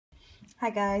Hi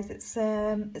guys, it's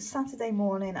Saturday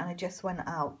morning and I just went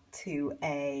out to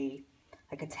a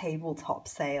tabletop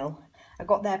sale. I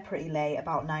got there pretty late,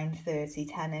 about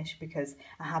 9:30, 10ish, because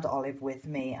I had Olive with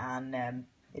me and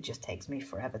it just takes me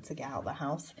forever to get out of the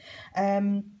house.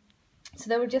 So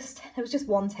there was just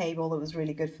one table that was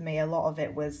really good for me. A lot of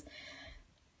it was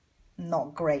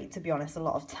not great, to be honest, a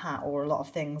lot of tat or a lot of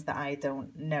things that I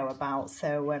don't know about.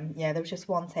 So yeah, there was just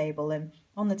one table, and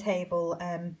on the table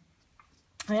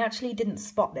I actually didn't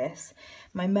spot this.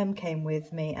 My mum came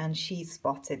with me and she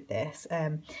spotted this.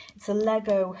 It's a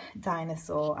Lego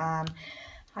dinosaur, and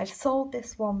I've sold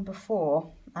this one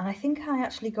before, and I think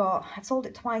I've sold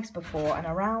it twice before, and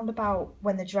around about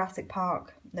when the Jurassic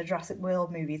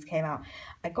World movies came out,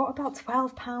 I got about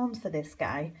 £12 for this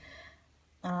guy.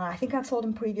 I think I've sold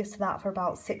him previous to that for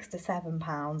about £6 to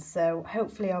 £7, so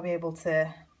hopefully I'll be able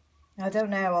to, I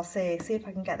don't know, I'll see if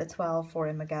I can get the 12 for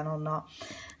him again or not.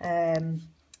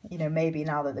 You know, maybe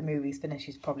now that the movie's finished,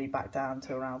 he's probably back down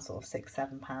to around sort of £6,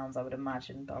 £7, I would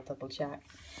imagine, but I'll double check.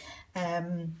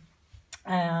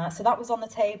 So that was on the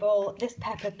table. This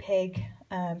Peppa Pig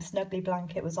snuggly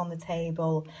blanket was on the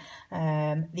table.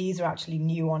 These are actually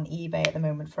new on eBay at the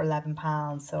moment for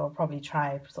 £11, so I'll probably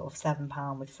try sort of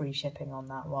 £7 with free shipping on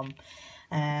that one.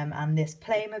 And this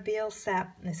Playmobil set,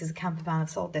 this is a camper van. I've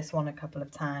sold this one a couple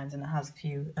of times and it has a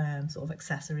few sort of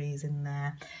accessories in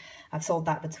there. I've sold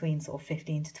that between sort of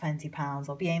 £15 to £20.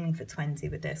 I'll be aiming for 20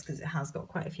 with this because it has got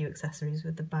quite a few accessories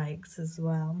with the bikes as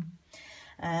well.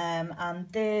 And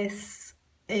these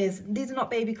are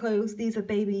not baby clothes, these are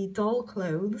baby doll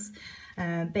clothes,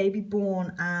 Baby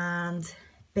Born and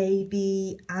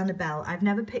Baby Annabelle. I've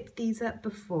never picked these up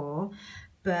before,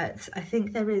 but I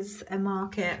think there is a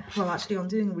market. Well, actually on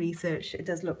doing research, it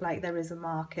does look like there is a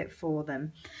market for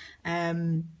them.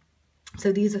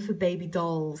 So these are for baby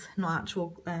dolls, not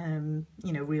actual,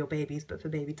 you know, real babies, but for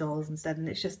baby dolls instead. And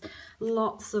it's just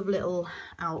lots of little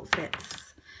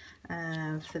outfits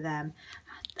for them.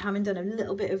 Having done a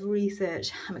little bit of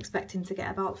research, I'm expecting to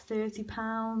get about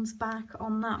 £30 back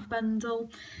on that bundle.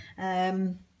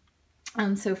 And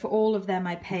so for all of them,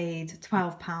 I paid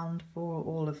 £12 for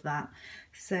all of that.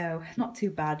 So not too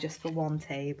bad just for one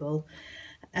table.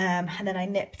 And then I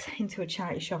nipped into a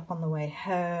charity shop on the way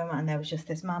home, and there was just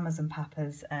this Mamas and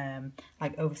Papas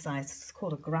like oversized, it's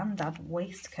called a Grandad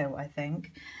waistcoat, I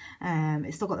think.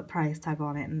 It's still got the price tag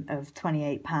on it of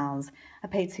 £28. I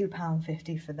paid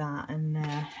 £2.50 for that, and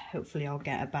hopefully I'll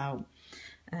get about,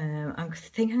 I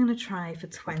think I'm going to try for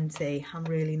 20. I'm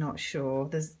really not sure.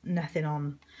 There's nothing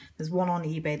on, there's one on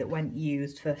eBay that went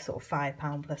used for sort of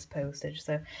 £5 plus postage.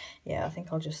 So yeah, I think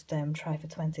I'll just try for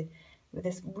 20 with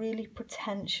this really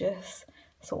pretentious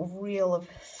sort of reel of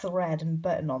thread and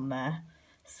button on there.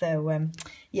 So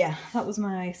yeah, that was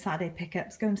my Saturday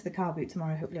pickups. Going to the Carboot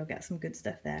tomorrow, hopefully I'll get some good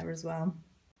stuff there as well.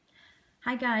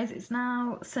 Hi guys, it's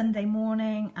now Sunday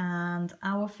morning and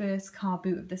our first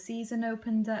Carboot of the season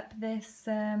opened up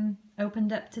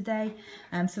today.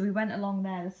 So we went along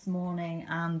there this morning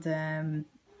and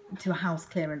to a house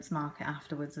clearance market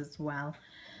afterwards as well.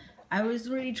 I was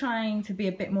really trying to be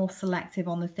a bit more selective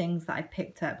on the things that I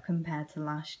picked up compared to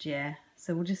last year.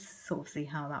 So we'll just sort of see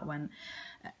how that went.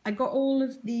 I got all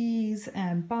of these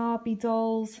Barbie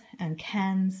dolls and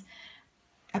Kens.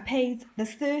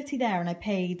 There's 30 there and I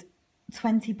paid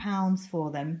 £20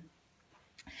 for them.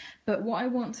 But what I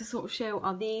want to sort of show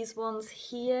are these ones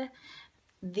here.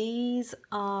 These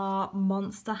are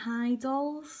Monster High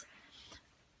dolls.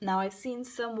 Now I've seen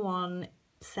someone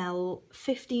sell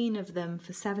 15 of them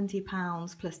for £70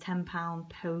 plus £10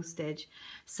 postage,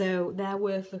 so they're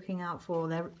worth looking out for.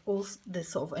 They're all the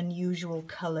sort of unusual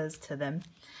colours to them.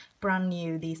 Brand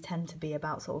new, these tend to be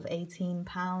about sort of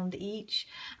 £18 each.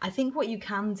 I think what you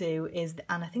can do is,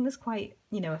 and I think there's quite,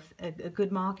 you know, a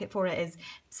good market for it, is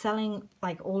selling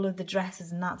like all of the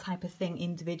dresses and that type of thing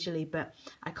individually, but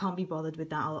I can't be bothered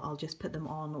with that. I'll just put them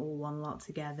on all one lot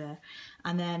together.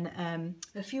 And then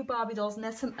a few Barbie dolls, and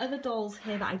there's some other dolls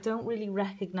here that I don't really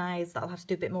recognise that I'll have to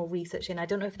do a bit more research in. I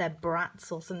don't know if they're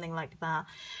brats or something like that,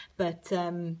 but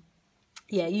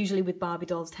yeah, usually with Barbie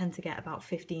dolls tend to get about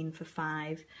 15 for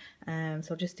 £5.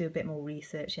 So I'll just do a bit more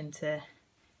research into,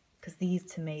 because these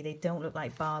to me, they don't look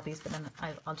like Barbies, but then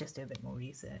I'll just do a bit more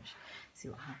research, see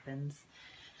what happens.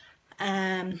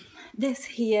 This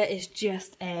here is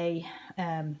just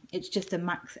it's just a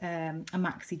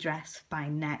maxi dress by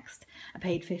Next. I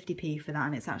paid 50p for that,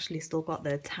 and it's actually still got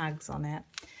the tags on it.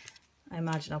 I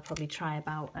imagine I'll probably try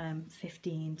about 12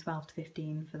 to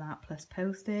 15 for that plus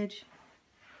postage.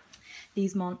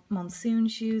 These monsoon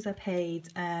shoes, I paid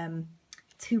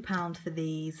 £2 for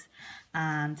these,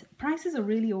 and prices are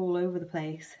really all over the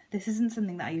place. This isn't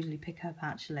something that I usually pick up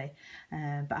actually,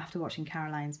 but after watching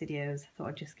Caroline's videos, I thought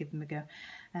I'd just give them a go.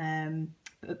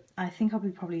 But I think I'll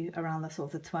be probably around the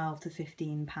sort of the £12 to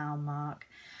 £15 mark.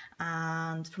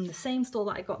 And from the same store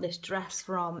that I got this dress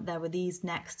from, there were these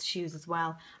Next shoes as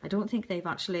well. I don't think they've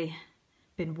actually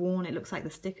been worn. It looks like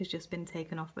the sticker's just been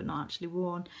taken off but not actually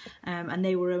worn, and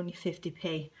they were only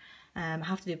 50p. I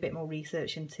have to do a bit more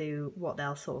research into what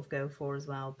they'll sort of go for as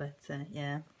well, but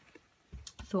yeah,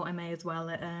 thought I may as well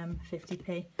at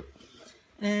 50p.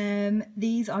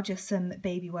 These are just some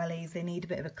baby wellies. They need a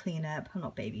bit of a clean up.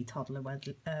 Not baby, toddler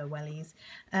wellies.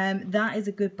 That is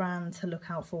a good brand to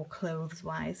look out for clothes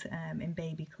wise, in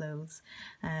baby clothes.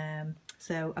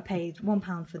 So I paid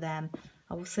 £1 for them.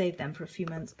 I will save them for a few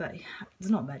months, but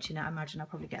there's not much in it. I imagine I'll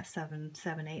probably get 7,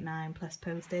 8, 9 plus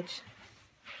postage.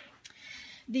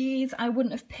 These I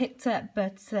wouldn't have picked up,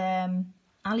 but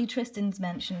Ali Tristan's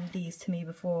mentioned these to me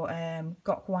before,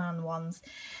 Gokwan ones.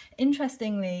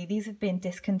 Interestingly, these have been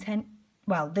discontinued.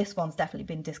 Well, this one's definitely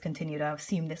been discontinued. I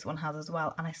assume this one has as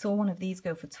well. And I saw one of these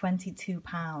go for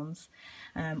 £22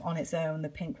 on its own, the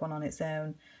pink one on its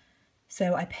own.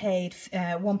 So I paid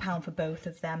 £1 for both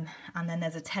of them. And then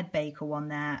there's a Ted Baker one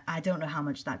there. I don't know how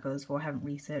much that goes for. I haven't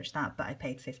researched that, but I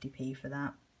paid 50p for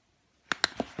that.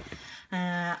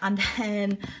 And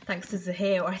then thanks to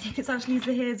Zahir, or I think it's actually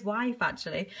Zahir's wife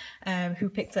actually, who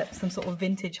picked up some sort of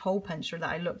vintage hole puncher that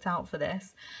I looked out for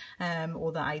this,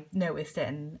 or that I noticed it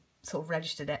and sort of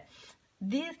registered it.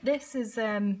 This is,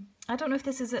 I don't know if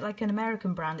this is like an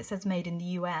American brand. It says made in the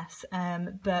US,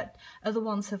 but other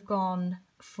ones have gone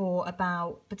for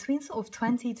about between sort of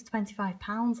 £20 to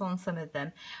 £25 on some of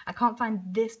them. I can't find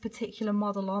this particular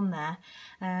model on there.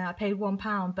 I paid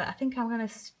 £1, but I think I'm going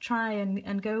to try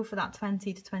and go for that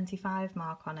 20 to 25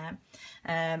 mark on it.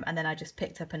 And then I just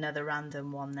picked up another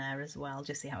random one there as well,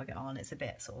 just see how I get on. It's a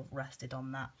bit sort of rusted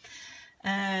on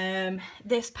that.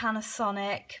 This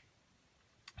Panasonic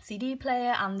CD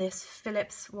player and this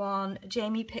Philips one,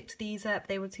 Jamie picked these up.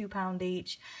 They were £2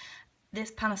 each. This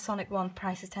Panasonic one,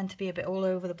 prices tend to be a bit all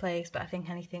over the place, but I think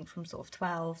anything from sort of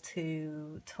 £12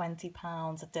 to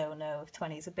 £20, I don't know if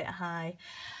 20 is a bit high.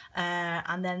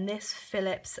 And then this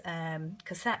Philips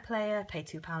cassette player, paid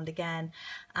 £2 again,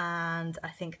 and I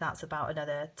think that's about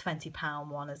another £20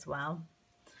 one as well.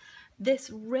 This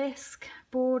Risk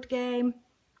board game,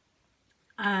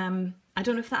 I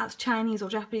don't know if that's Chinese or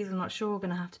Japanese, I'm not sure, I'm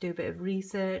going to have to do a bit of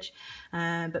research,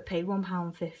 but paid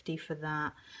 £1.50 for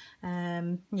that.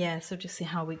 Yeah, so just see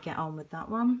how we get on with that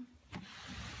one.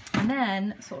 And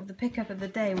then sort of the pickup of the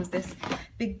day was this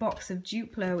big box of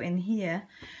Duplo in here.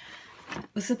 I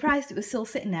was surprised it was still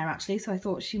sitting there actually, so I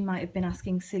thought she might have been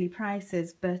asking silly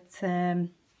prices, but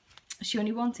she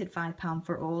only wanted £5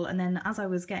 for it all. And then as I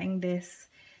was getting this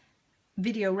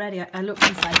video ready, I looked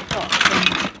inside the box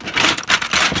and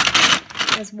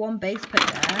there's one base plate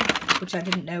there, which I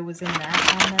didn't know was in there,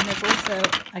 and then there's also,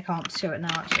 I can't show it now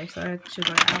actually, so I should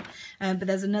got it out, but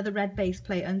there's another red base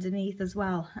plate underneath as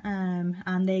well,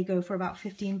 and they go for about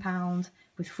 £15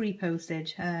 with free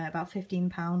postage, about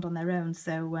 £15 on their own,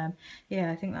 so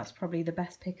yeah, I think that's probably the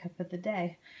best pickup of the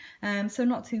day. So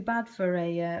not too bad for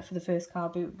the first car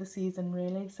boot of the season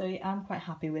really, so yeah, I'm quite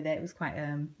happy with it. It was quite,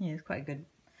 yeah, it was quite a good,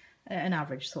 an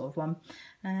average sort of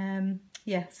one.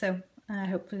 Yeah, so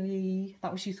hopefully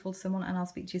that was useful to someone, and I'll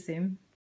speak to you soon.